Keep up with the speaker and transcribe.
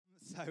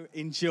So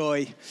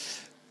enjoy.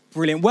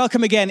 Brilliant.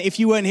 Welcome again. If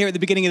you weren't here at the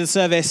beginning of the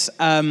service,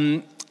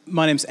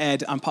 my name's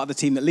Ed. I'm part of the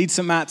team that leads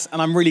St. Matt's,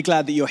 and I'm really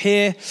glad that you're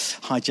here.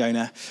 Hi,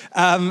 Jonah.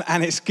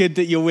 And it's good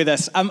that you're with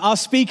us. Our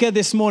speaker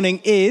this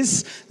morning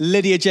is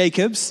Lydia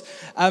Jacobs.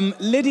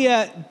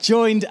 Lydia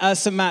joined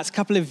St. Matt's a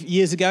couple of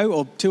years ago,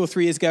 or 2 or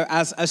 3 years ago,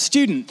 as a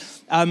student.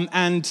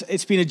 And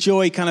it's been a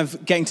joy kind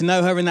of getting to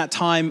know her in that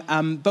time.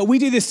 But we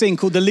do this thing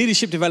called the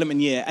Leadership Development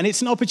Year. And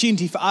it's an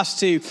opportunity for us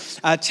to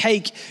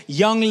take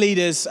young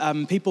leaders,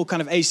 people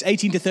kind of aged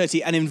 18 to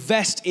 30, and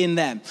invest in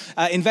them.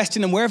 Invest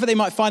in them wherever they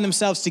might find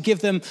themselves, to give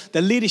them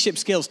the leadership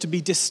skills to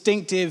be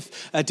distinctive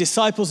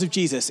disciples of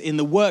Jesus in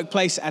the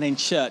workplace and in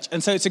church.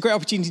 And so it's a great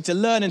opportunity to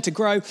learn and to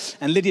grow.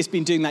 And Lydia's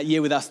been doing that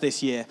year with us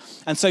this year.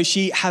 And so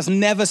she has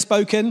never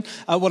spoken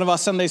one of our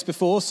Sundays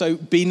before. So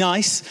be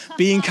nice,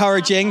 be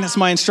encouraging. That's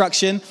my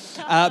instruction.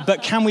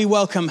 But can we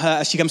welcome her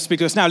as she comes to speak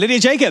to us now? Lydia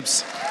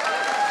Jacobs.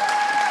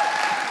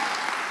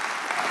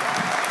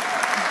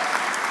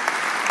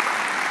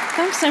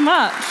 Thanks so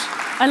much.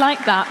 I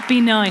like that.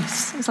 Be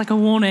nice. It's like a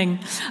warning.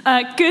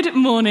 Good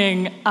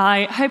morning.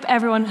 I hope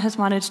everyone has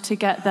managed to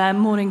get their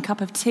morning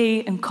cup of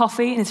tea and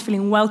coffee and is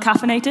feeling well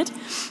caffeinated.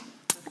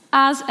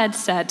 As Ed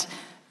said,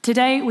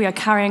 today we are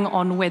carrying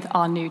on with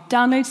our new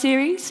download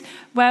series,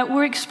 where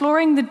we're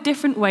exploring the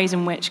different ways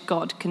in which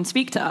God can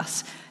speak to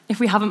us. If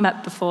we haven't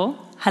met before,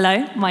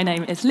 hello, my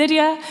name is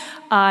Lydia.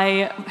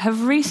 I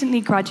have recently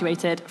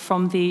graduated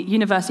from the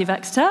University of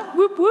Exeter.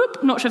 Whoop,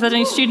 whoop. Not sure if there's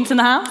any students in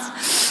the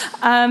house.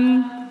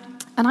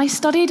 And I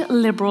studied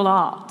liberal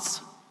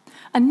arts.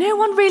 And no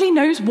one really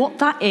knows what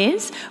that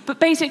is, but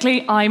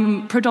basically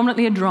I'm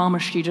predominantly a drama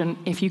student,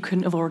 if you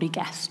couldn't have already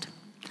guessed.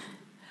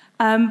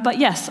 But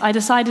yes, I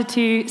decided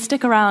to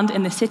stick around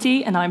in the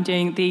city, and I'm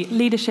doing the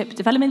Leadership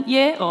Development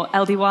Year, or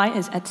LDY,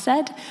 as Ed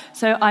said.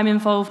 So I'm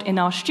involved in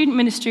our student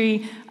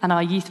ministry and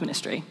our youth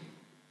ministry.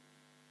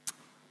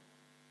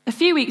 A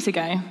few weeks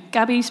ago,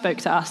 Gabby spoke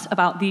to us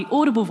about the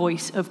audible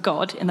voice of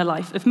God in the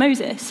life of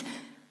Moses.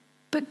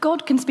 But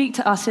God can speak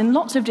to us in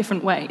lots of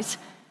different ways.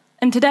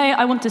 And today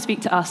I want to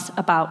speak to us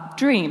about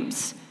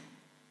dreams.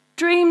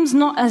 Dreams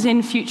not as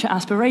in future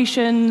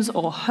aspirations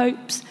or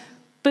hopes,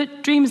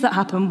 but dreams that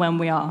happen when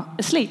we are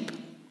asleep.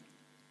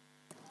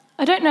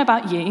 I don't know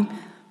about you,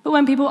 but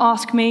when people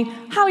ask me,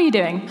 how are you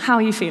doing? How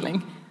are you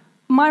feeling?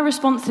 My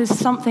response is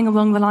something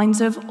along the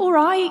lines of, all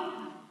right,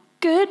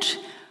 good,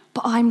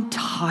 but I'm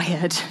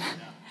tired.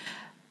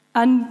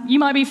 And you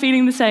might be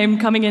feeling the same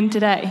coming in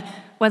today,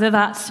 whether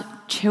that's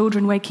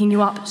children waking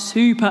you up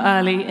super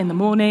early in the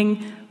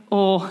morning,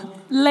 or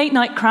late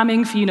night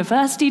cramming for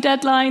university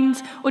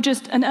deadlines, or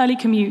just an early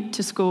commute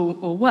to school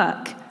or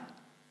work.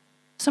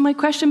 So my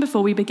question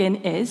before we begin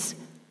is,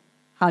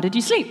 how did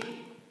you sleep?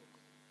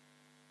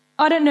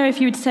 I don't know if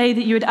you would say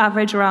that you would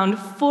average around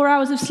 4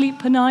 hours of sleep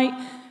per night.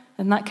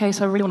 In that case,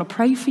 I really want to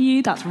pray for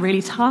you. That's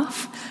really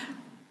tough.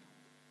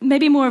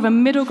 Maybe more of a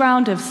middle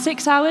ground of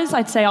 6 hours.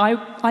 I'd say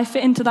I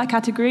fit into that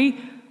category.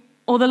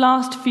 Or the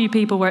last few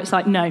people where it's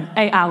like, no,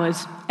 8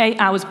 hours. 8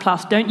 hours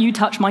plus. Don't you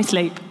touch my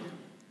sleep.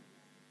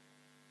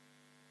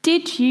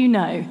 Did you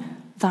know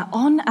that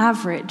on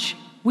average,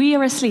 we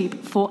are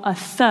asleep for a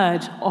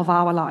third of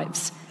our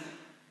lives?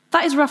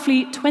 That is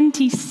roughly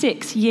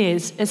 26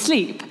 years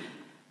asleep.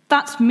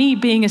 That's me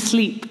being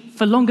asleep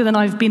for longer than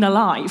I've been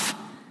alive.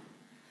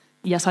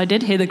 Yes, I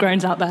did hear the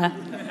groans out there.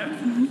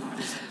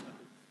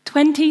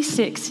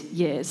 26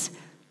 years.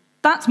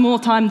 That's more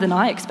time than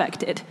I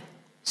expected.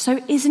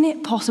 So isn't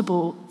it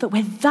possible that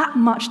with that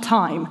much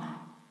time,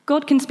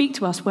 God can speak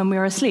to us when we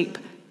are asleep,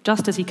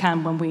 just as he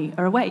can when we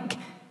are awake?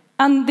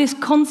 And this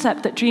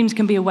concept that dreams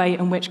can be a way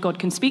in which God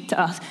can speak to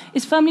us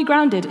is firmly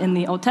grounded in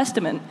the Old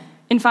Testament.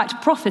 In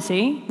fact,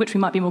 prophecy, which we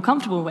might be more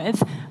comfortable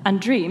with,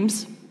 and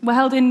dreams were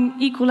held in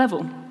equal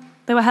level.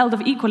 They were held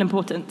of equal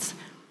importance.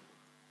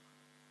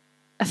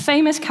 A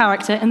famous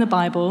character in the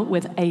Bible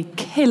with a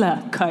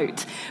killer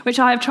coat, which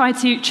I have tried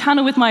to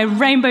channel with my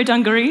rainbow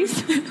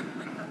dungarees,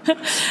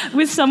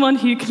 with someone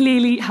who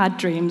clearly had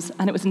dreams,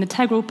 and it was an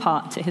integral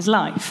part to his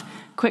life.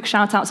 Quick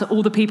shout out to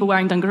all the people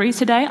wearing dungarees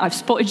today. I've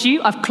spotted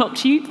you, I've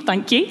clocked you,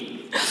 thank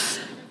you.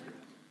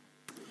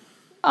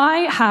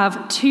 I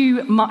have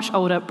 2 much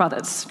older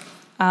brothers.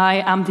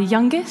 I am the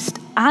youngest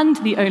and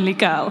the only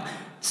girl.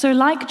 So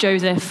like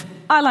Joseph,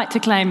 I like to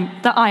claim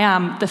that I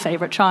am the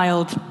favourite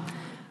child.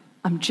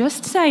 I'm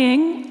just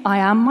saying, I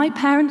am my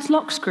parents'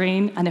 lock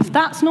screen, and if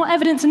that's not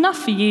evidence enough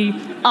for you,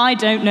 I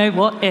don't know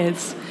what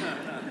is.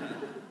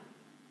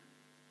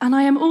 And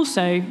I am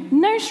also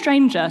no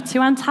stranger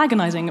to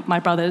antagonizing my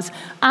brothers,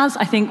 as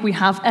I think we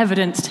have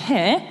evidenced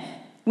here,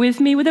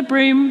 with me with a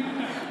broom.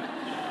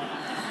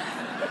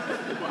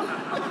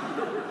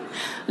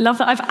 Love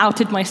that I've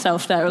outed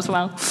myself there as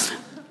well.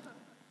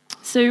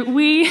 So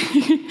we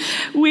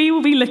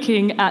will be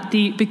looking at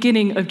the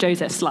beginning of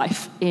Joseph's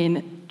life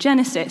in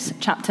Genesis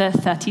chapter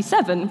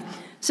 37.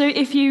 So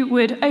if you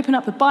would open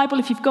up the Bible,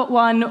 if you've got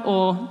one,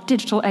 or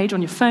digital age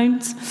on your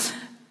phones.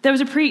 There was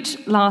a preach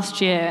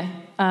last year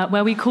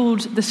where we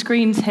called the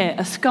screens here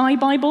a sky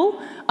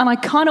Bible, and I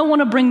kind of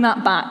want to bring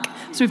that back.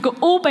 So we've got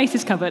all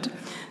bases covered.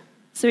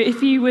 So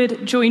if you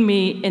would join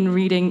me in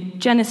reading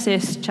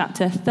Genesis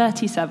chapter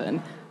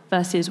 37,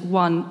 verses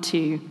 1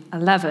 to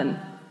 11.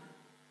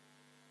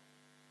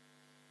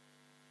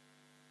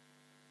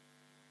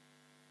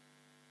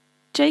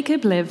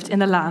 Jacob lived in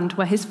the land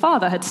where his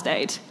father had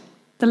stayed,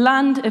 the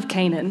land of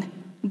Canaan.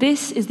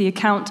 This is the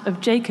account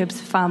of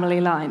Jacob's family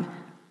line.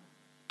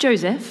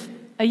 Joseph,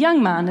 a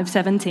young man of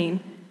 17,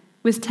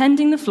 was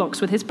tending the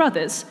flocks with his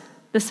brothers,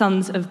 the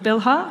sons of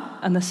Bilhah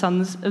and the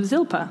sons of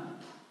Zilpah,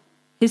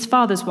 his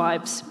father's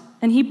wives,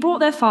 and he brought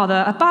their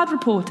father a bad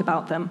report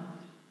about them.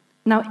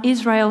 Now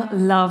Israel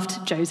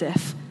loved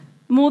Joseph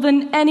more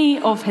than any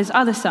of his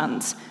other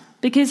sons,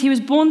 because he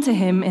was born to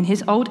him in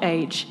his old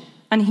age,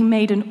 and he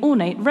made an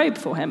ornate robe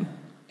for him.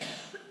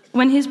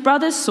 When his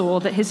brothers saw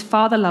that his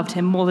father loved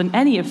him more than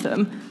any of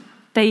them,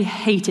 they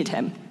hated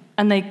him,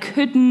 and they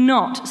could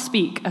not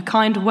speak a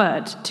kind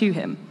word to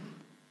him.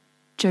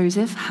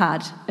 Joseph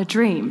had a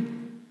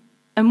dream,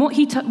 and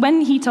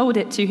when he told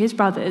it to his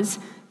brothers,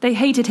 they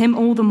hated him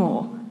all the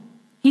more.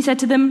 He said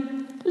to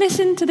them,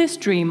 "Listen to this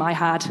dream I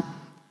had.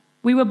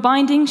 We were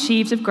binding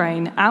sheaves of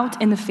grain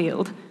out in the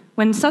field,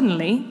 when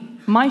suddenly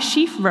my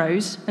sheaf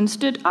rose and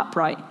stood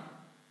upright,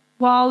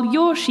 while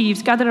your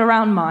sheaves gathered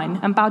around mine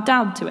and bowed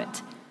down to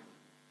it."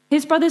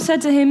 His brothers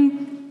said to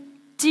him,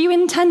 "Do you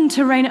intend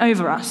to reign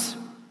over us?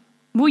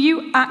 Will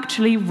you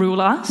actually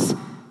rule us?"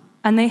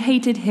 And they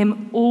hated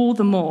him all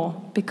the more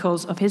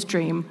because of his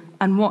dream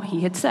and what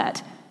he had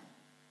said.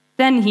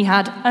 Then he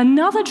had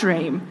another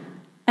dream,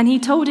 and he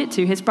told it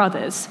to his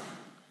brothers.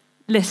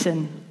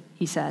 "Listen,"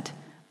 he said,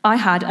 "I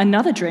had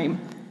another dream,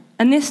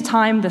 and this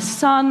time the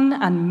sun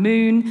and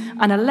moon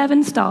and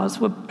 11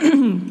 stars were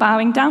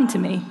bowing down to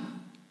me."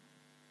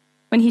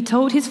 When he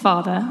told his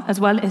father, as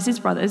well as his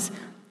brothers,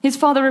 his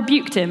father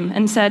rebuked him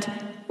and said,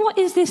 "What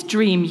is this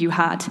dream you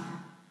had?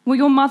 Will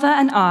your mother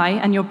and I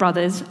and your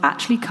brothers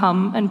actually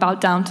come and bow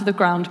down to the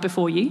ground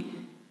before you?"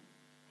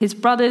 His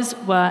brothers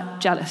were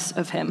jealous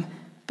of him,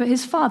 but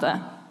his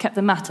father kept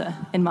the matter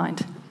in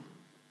mind.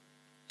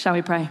 Shall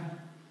we pray?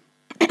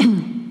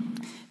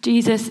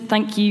 Jesus,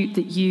 thank you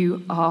that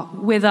you are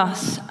with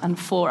us and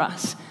for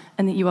us,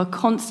 and that you are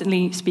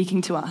constantly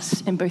speaking to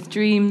us in both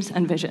dreams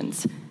and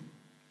visions.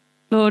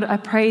 Lord, I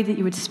pray that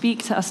you would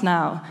speak to us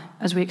now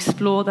as we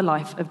explore the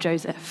life of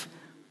Joseph.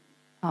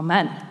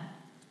 Amen.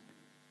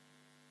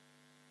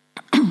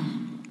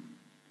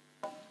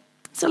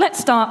 So let's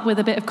start with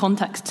a bit of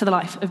context to the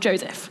life of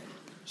Joseph.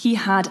 He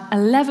had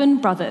 11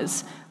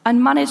 brothers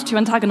and managed to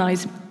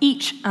antagonize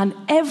each and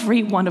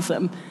every one of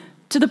them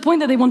to the point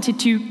that they wanted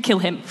to kill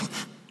him.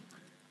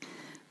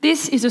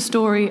 This is a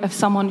story of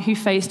someone who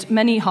faced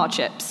many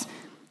hardships.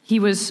 He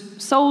was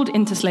sold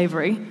into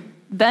slavery,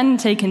 then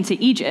taken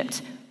to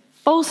Egypt,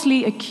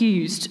 falsely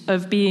accused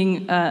of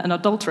being an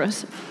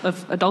adulteress,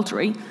 of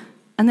adultery,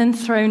 and then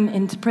thrown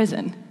into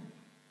prison.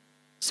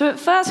 So at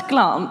first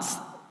glance,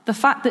 the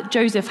fact that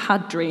Joseph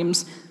had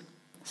dreams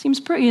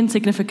seems pretty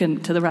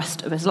insignificant to the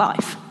rest of his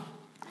life.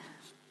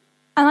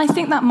 And I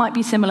think that might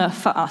be similar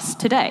for us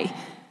today.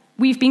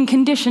 We've been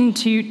conditioned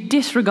to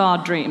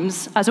disregard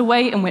dreams as a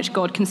way in which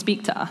God can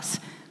speak to us.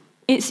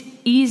 It's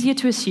easier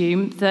to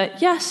assume that,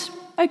 yes,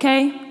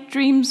 okay,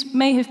 dreams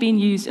may have been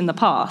used in the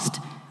past,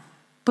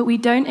 but we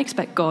don't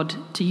expect God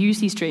to use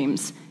these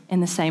dreams in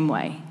the same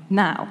way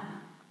now.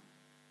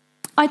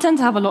 I tend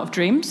to have a lot of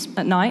dreams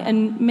at night,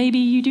 and maybe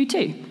you do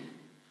too.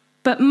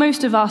 But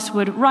most of us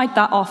would write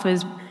that off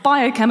as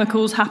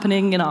biochemicals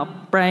happening in our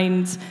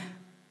brains.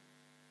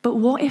 But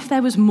what if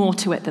there was more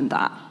to it than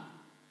that?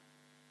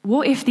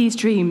 What if these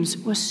dreams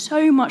were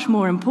so much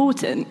more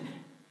important,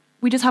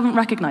 we just haven't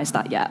recognized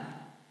that yet?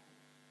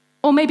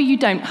 Or maybe you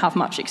don't have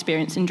much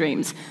experience in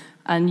dreams,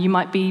 and you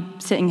might be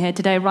sitting here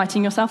today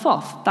writing yourself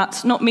off.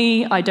 That's not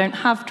me, I don't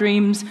have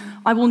dreams,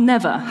 I will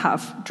never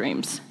have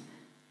dreams.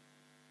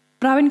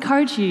 But I would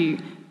encourage you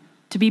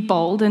to be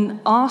bold and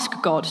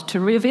ask God to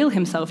reveal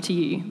himself to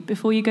you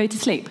before you go to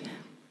sleep.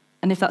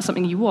 And if that's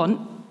something you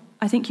want,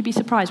 I think you'd be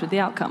surprised with the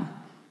outcome.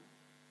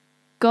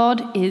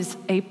 God is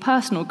a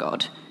personal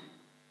God,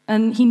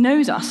 and he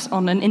knows us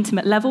on an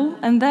intimate level,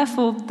 and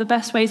therefore the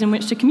best ways in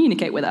which to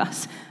communicate with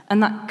us,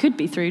 and that could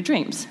be through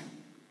dreams.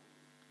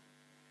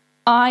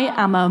 I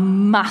am a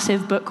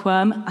massive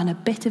bookworm and a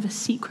bit of a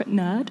secret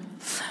nerd.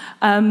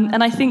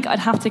 And I think I'd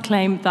have to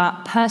claim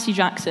that Percy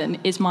Jackson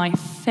is my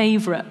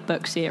favourite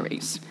book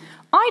series.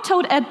 I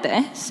told Ed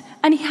this,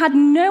 and he had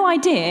no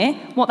idea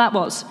what that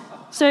was.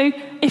 So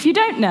if you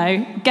don't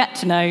know, get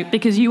to know,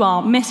 because you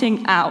are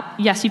missing out.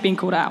 Yes, you've been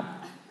called out.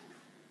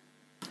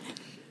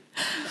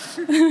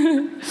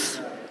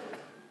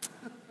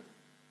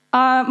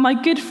 My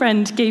good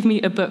friend gave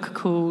me a book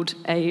called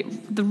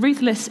The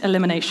Ruthless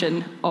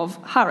Elimination of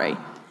Harry,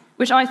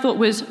 which I thought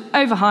was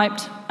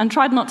overhyped and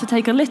tried not to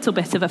take a little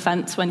bit of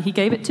offence when he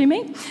gave it to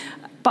me.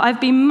 But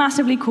I've been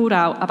massively called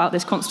out about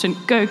this constant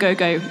go, go,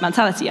 go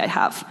mentality I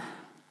have.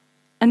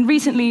 And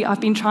recently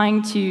I've been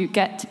trying to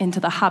get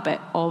into the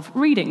habit of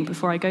reading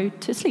before I go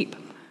to sleep.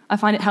 I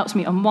find it helps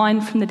me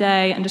unwind from the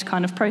day and just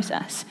kind of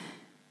process.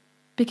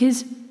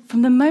 Because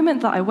from the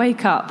moment that I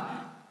wake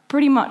up,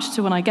 pretty much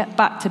to when I get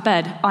back to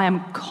bed, I am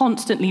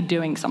constantly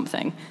doing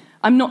something.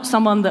 I'm not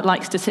someone that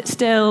likes to sit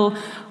still.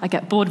 I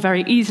get bored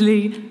very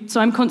easily. So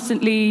I'm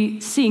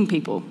constantly seeing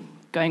people,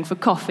 going for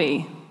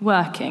coffee,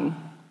 working,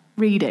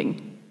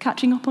 reading,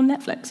 catching up on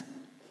Netflix.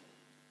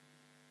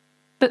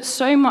 But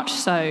so much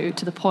so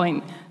to the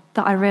point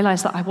that I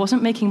realized that I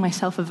wasn't making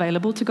myself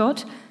available to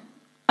God.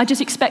 I just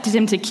expected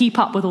him to keep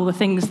up with all the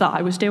things that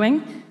I was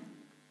doing.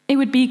 It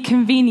would be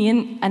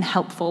convenient and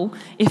helpful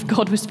if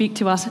God would speak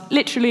to us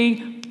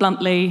literally,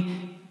 bluntly,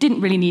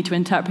 didn't really need to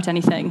interpret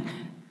anything.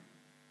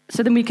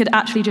 So then we could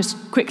actually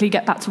just quickly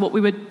get back to what we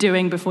were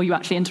doing before you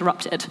actually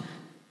interrupted.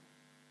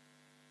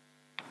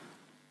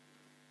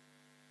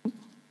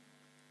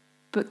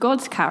 But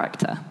God's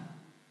character,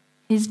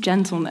 his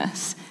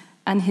gentleness,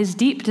 and his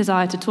deep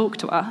desire to talk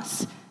to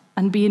us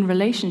and be in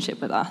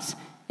relationship with us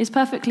is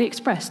perfectly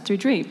expressed through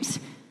dreams.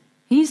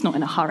 He's not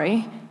in a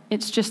hurry,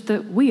 it's just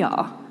that we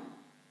are.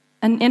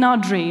 And in our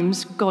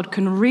dreams, God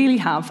can really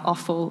have our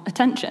full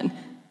attention.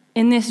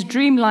 In this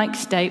dreamlike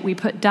state, we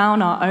put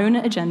down our own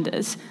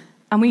agendas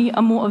and we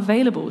are more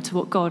available to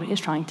what God is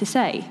trying to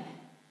say.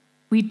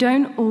 We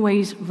don't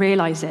always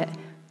realize it,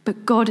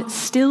 but God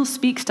still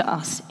speaks to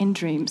us in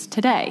dreams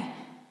today.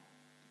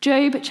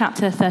 Job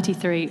chapter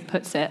 33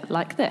 puts it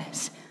like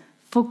this: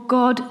 "For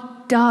God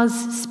does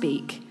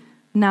speak,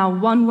 now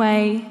one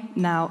way,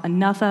 now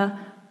another,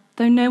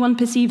 though no one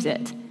perceives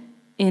it.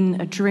 In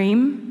a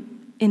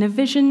dream, in a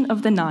vision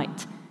of the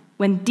night,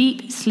 when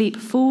deep sleep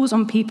falls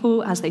on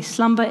people as they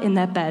slumber in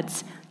their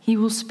beds, he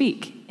will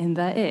speak in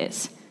their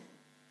ears."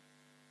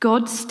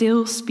 God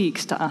still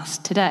speaks to us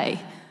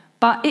today,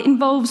 but it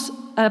involves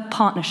a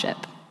partnership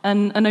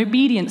and an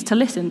obedience to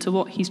listen to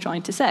what he's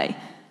trying to say.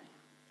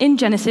 In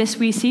Genesis,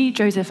 we see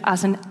Joseph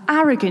as an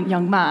arrogant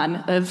young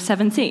man of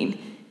 17.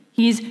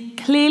 He's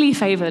clearly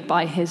favored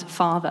by his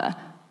father,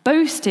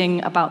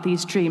 boasting about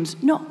these dreams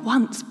not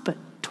once, but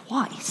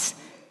twice.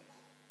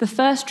 The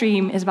first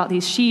dream is about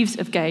these sheaves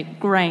of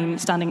grain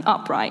standing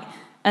upright,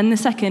 and the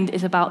second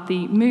is about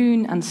the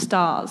moon and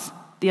stars,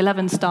 the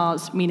 11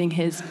 stars meaning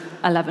his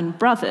 11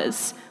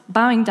 brothers,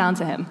 bowing down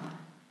to him.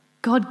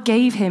 God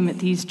gave him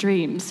these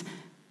dreams,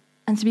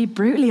 and to be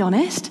brutally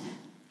honest,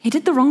 he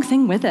did the wrong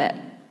thing with it.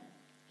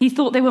 He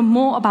thought they were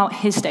more about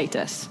his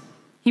status.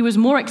 He was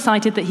more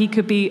excited that he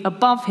could be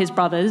above his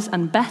brothers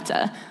and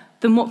better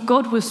than what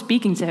God was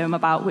speaking to him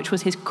about, which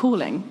was his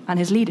calling and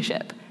his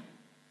leadership.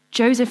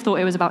 Joseph thought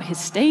it was about his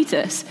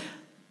status,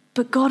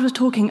 but God was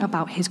talking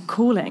about his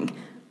calling.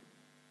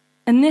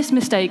 And this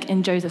mistake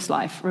in Joseph's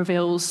life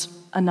reveals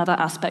another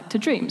aspect to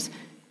dreams,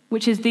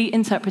 which is the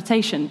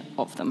interpretation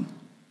of them.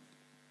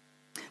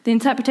 The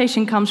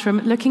interpretation comes from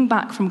looking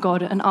back from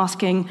God and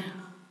asking,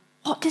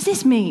 what does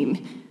this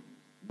mean?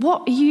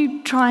 What are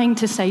you trying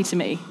to say to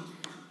me?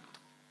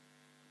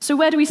 So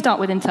where do we start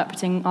with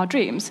interpreting our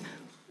dreams?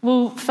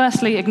 Well,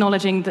 firstly,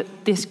 acknowledging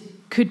that this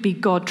could be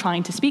God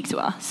trying to speak to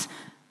us.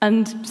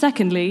 And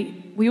secondly,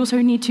 we also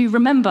need to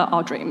remember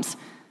our dreams,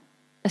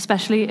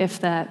 especially if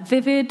they're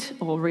vivid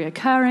or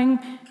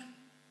reoccurring.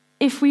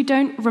 If we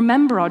don't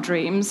remember our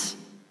dreams,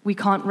 we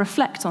can't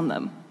reflect on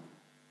them.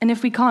 And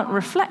if we can't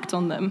reflect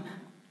on them,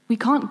 we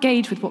can't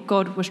gauge with what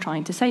God was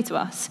trying to say to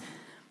us.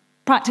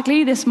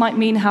 Practically, this might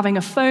mean having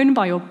a phone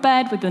by your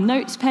bed with the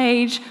notes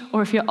page,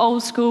 or if you're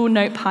old school,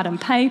 notepad and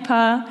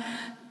paper.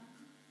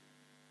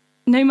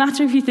 No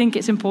matter if you think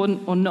it's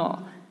important or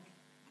not,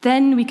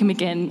 then we can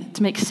begin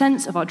to make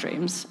sense of our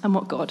dreams and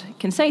what God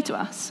can say to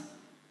us.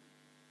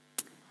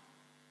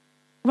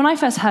 When I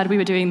first heard we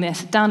were doing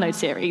this download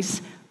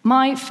series,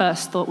 my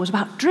first thought was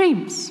about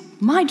dreams,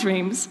 my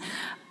dreams.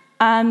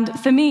 And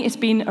for me, it's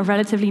been a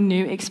relatively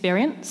new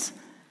experience.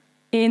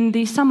 In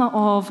the summer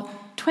of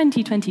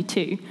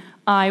 2022,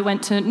 I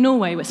went to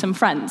Norway with some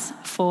friends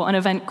for an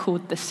event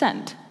called The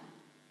Send.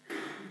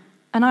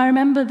 And I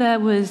remember there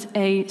was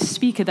a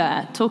speaker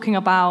there talking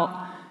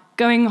about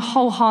going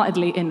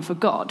wholeheartedly in for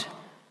God.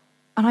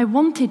 And I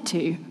wanted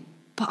to,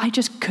 but I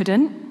just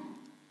couldn't.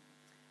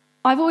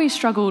 I've always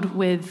struggled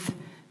with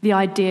the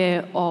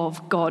idea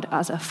of God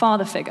as a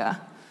father figure,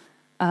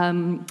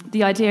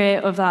 the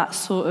idea of that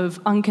sort of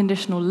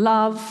unconditional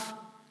love,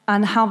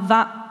 and how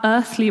that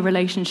earthly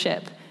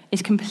relationship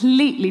is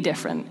completely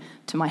different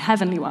to my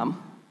heavenly one.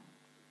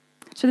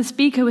 So the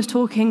speaker was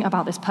talking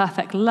about this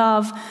perfect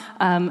love,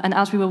 and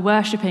as we were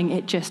worshipping,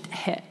 it just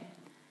hit.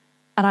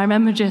 And I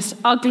remember just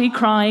ugly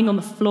crying on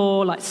the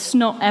floor, like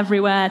snot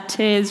everywhere,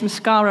 tears,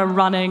 mascara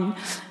running,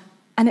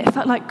 and it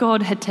felt like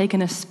God had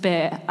taken a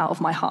spear out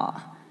of my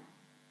heart.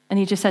 And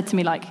he just said to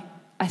me, like,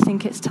 I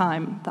think it's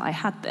time that I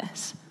had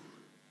this.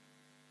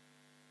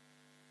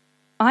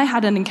 I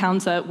had an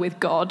encounter with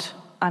God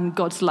and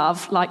God's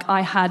love like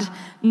I had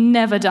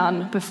never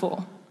done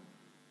before.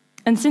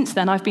 And since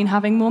then, I've been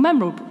having more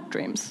memorable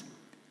dreams.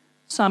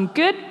 Some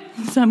good,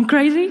 some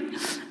crazy.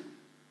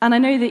 And I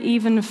know that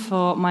even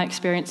for my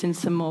experience in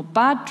some more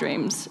bad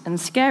dreams and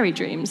scary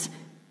dreams,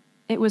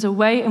 it was a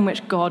way in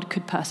which God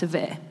could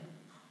persevere.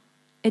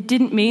 It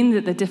didn't mean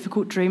that the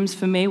difficult dreams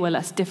for me were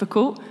less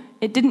difficult.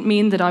 It didn't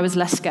mean that I was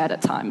less scared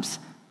at times.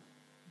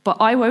 But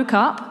I woke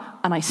up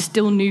and I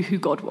still knew who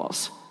God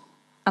was.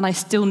 And I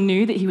still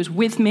knew that he was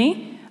with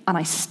me, and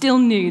I still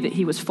knew that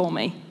he was for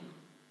me.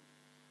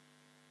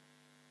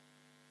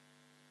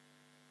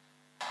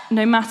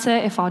 No matter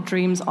if our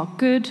dreams are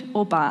good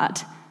or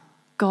bad,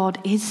 God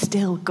is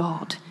still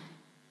God.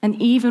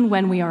 And even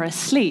when we are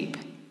asleep,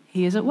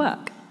 he is at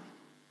work.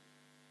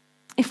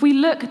 If we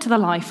look to the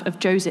life of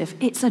Joseph,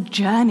 it's a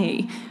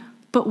journey,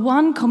 but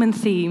one common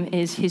theme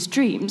is his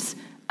dreams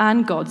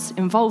and God's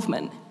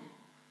involvement.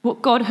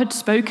 What God had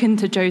spoken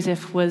to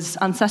Joseph was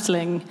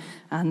unsettling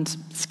and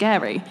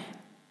scary,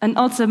 and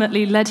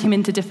ultimately led him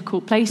into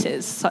difficult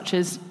places, such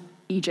as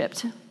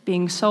Egypt,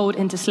 being sold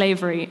into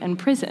slavery and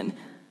prison.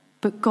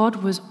 But God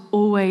was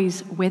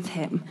always with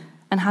him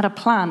and had a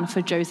plan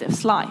for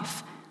Joseph's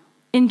life.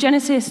 In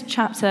Genesis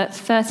chapter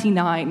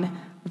 39,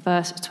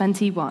 verse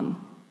 21,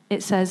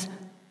 it says,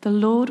 "The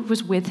Lord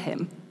was with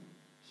him.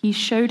 He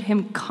showed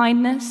him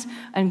kindness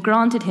and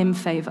granted him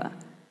favor."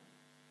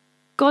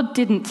 God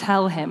didn't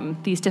tell him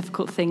these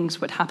difficult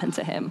things would happen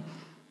to him,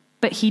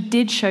 but he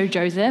did show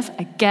Joseph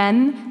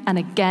again and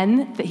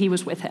again that he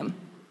was with him.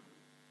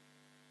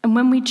 And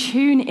when we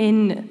tune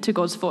in to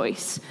God's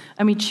voice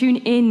and we tune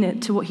in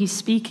to what he's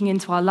speaking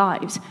into our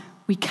lives,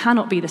 we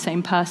cannot be the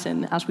same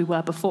person as we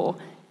were before.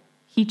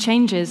 He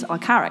changes our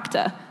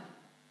character.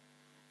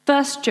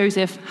 First,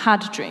 Joseph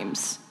had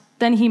dreams.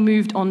 Then he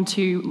moved on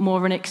to more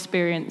of an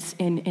experience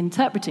in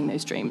interpreting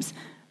those dreams.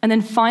 And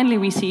then finally,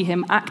 we see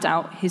him act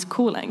out his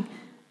calling.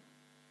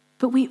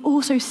 But we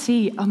also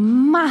see a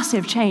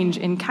massive change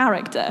in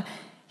character.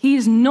 He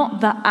is not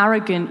the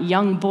arrogant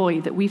young boy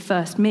that we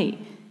first meet.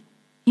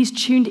 He's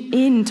tuned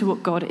in to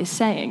what God is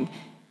saying.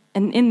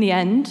 And in the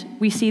end,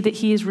 we see that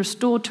he is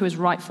restored to his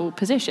rightful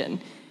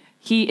position.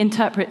 He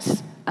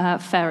interprets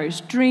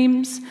Pharaoh's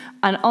dreams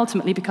and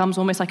ultimately becomes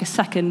almost like a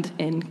second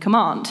in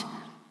command.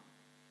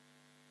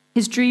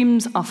 His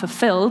dreams are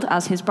fulfilled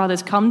as his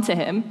brothers come to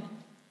him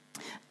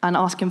and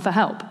ask him for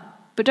help,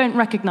 but don't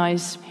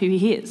recognize who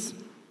he is.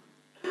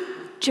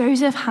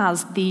 Joseph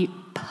has the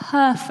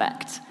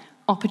perfect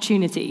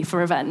opportunity for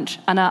revenge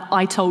and a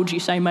 "I told you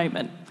so"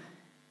 moment.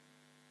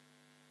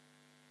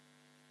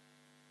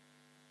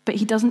 But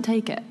he doesn't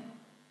take it.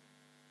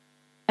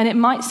 And it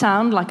might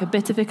sound like a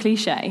bit of a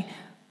cliche,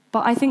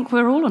 but I think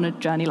we're all on a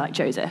journey like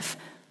Joseph.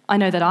 I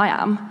know that I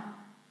am.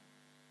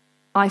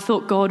 I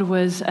thought God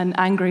was an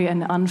angry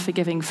and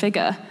unforgiving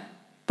figure,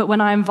 but when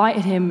I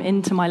invited him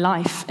into my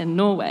life in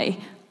Norway,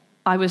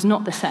 I was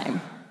not the same,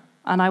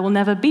 and I will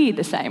never be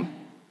the same.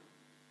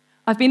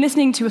 I've been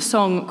listening to a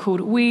song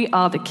called "We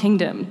Are the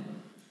Kingdom,"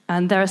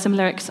 and there are some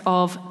lyrics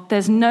of,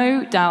 "There's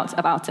no doubt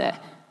about it,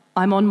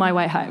 I'm on my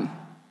way home.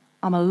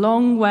 I'm a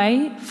long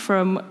way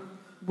from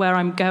where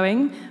I'm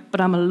going,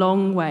 but I'm a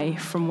long way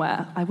from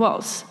where I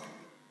was."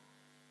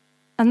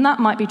 And that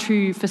might be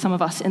true for some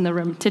of us in the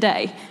room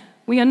today.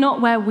 We are not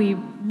where we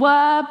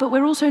were, but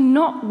we're also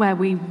not where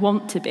we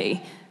want to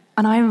be.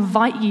 And I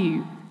invite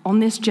you on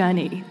this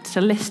journey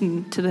to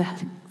listen to the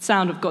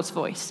sound of God's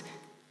voice.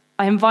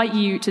 I invite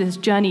you to this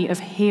journey of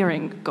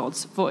hearing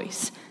God's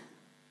voice.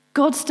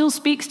 God still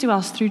speaks to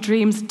us through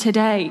dreams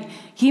today.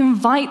 He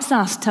invites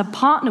us to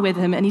partner with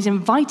him, and he's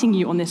inviting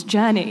you on this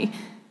journey.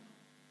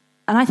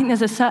 And I think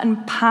there's a certain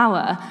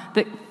power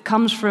that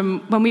comes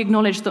from when we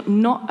acknowledge that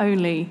not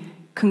only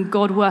can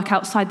God work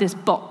outside this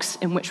box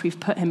in which we've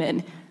put him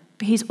in,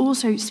 but he's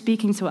also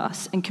speaking to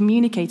us and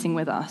communicating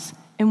with us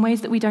in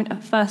ways that we don't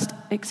at first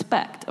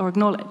expect or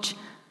acknowledge.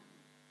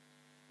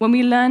 When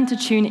we learn to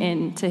tune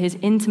in to his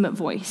intimate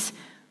voice,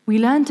 we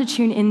learn to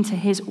tune into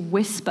his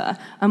whisper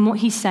and what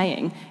he's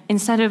saying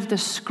instead of the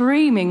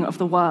screaming of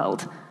the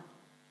world.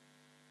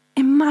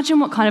 Imagine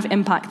what kind of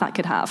impact that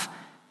could have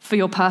for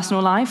your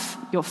personal life,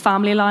 your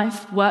family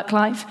life, work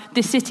life,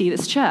 this city,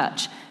 this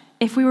church,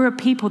 if we were a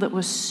people that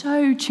were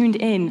so tuned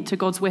in to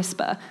God's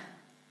whisper,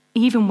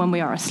 even when we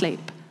are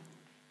asleep.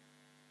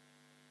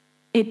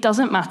 It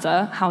doesn't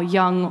matter how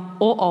young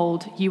or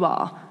old you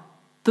are.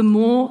 The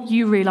more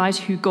you realize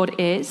who God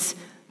is,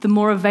 the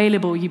more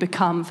available you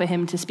become for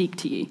him to speak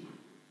to you,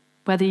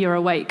 whether you're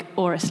awake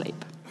or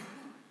asleep.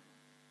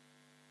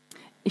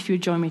 If you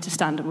would join me to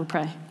stand and we'll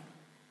pray.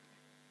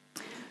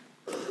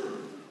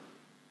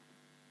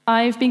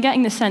 I've been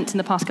getting the sense in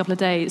the past couple of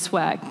days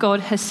where God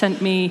has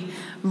sent me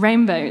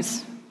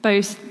rainbows,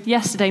 both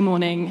yesterday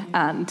morning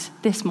and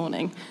this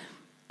morning.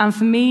 And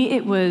for me,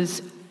 it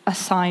was a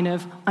sign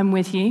of, I'm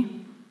with you.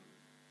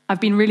 I've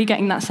been really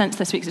getting that sense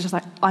this week. It's just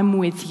like, I'm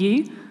with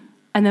you.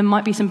 And there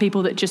might be some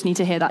people that just need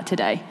to hear that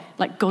today.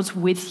 Like, God's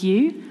with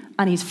you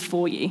and he's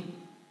for you.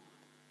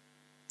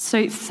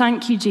 So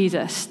thank you,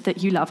 Jesus,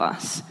 that you love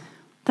us.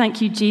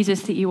 Thank you,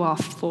 Jesus, that you are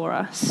for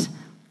us.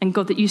 And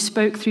God, that you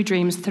spoke through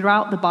dreams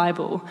throughout the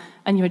Bible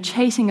and you are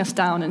chasing us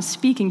down and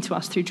speaking to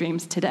us through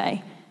dreams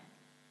today.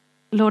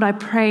 Lord, I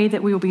pray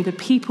that we will be the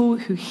people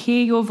who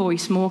hear your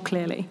voice more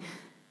clearly,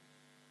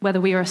 whether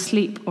we are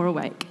asleep or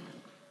awake.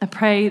 I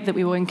pray that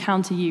we will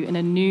encounter you in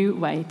a new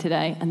way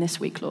today and this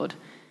week, Lord.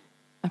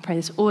 I pray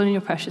this all in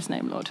your precious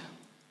name, Lord.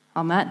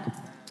 Amen.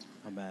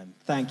 Amen.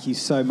 Thank you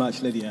so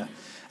much, Lydia.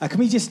 Can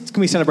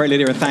we celebrate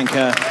Lydia and thank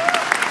her?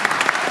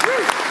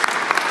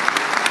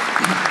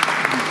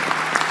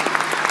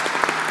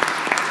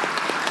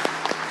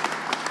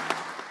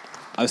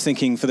 I was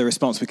thinking for the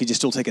response, we could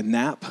just all take a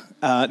nap.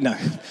 No,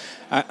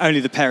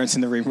 only the parents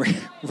in the room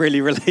really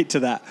relate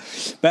to that.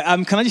 But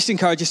can I just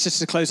encourage us just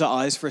to close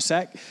our eyes for a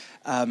sec?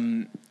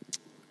 Dreams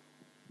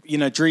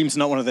are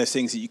not one of those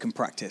things that you can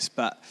practice,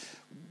 but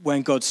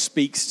when God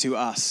speaks to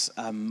us,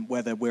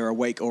 whether we're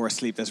awake or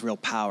asleep, there's real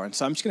power. And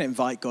so I'm just going to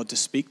invite God to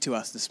speak to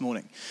us this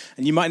morning.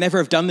 And you might never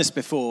have done this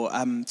before.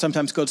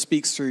 Sometimes God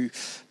speaks through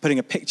putting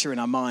a picture in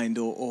our mind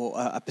or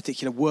a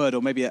particular word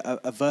or maybe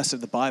a verse of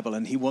the Bible,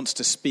 and he wants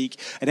to speak.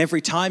 And every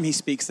time he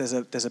speaks,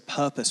 there's a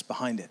purpose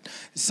behind it.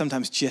 It's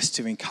sometimes just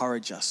to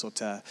encourage us or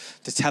to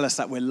tell us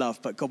that we're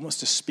loved, but God wants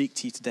to speak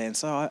to you today. And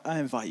so I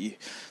invite you,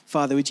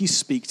 Father, would you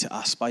speak to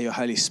us by your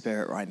Holy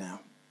Spirit right now?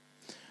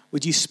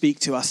 Would you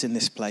speak to us in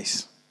this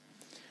place?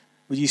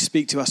 Would you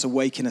speak to us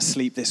awake and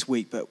asleep this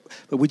week? But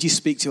would you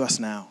speak to us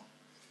now?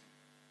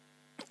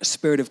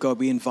 Spirit of God,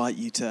 we invite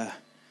you to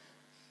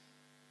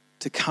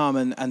come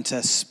and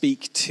to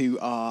speak to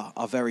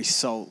our very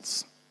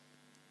souls,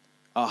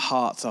 our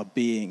hearts, our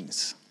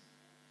beings.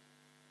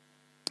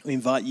 We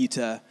invite you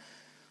to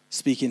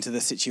speak into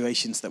the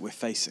situations that we're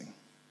facing.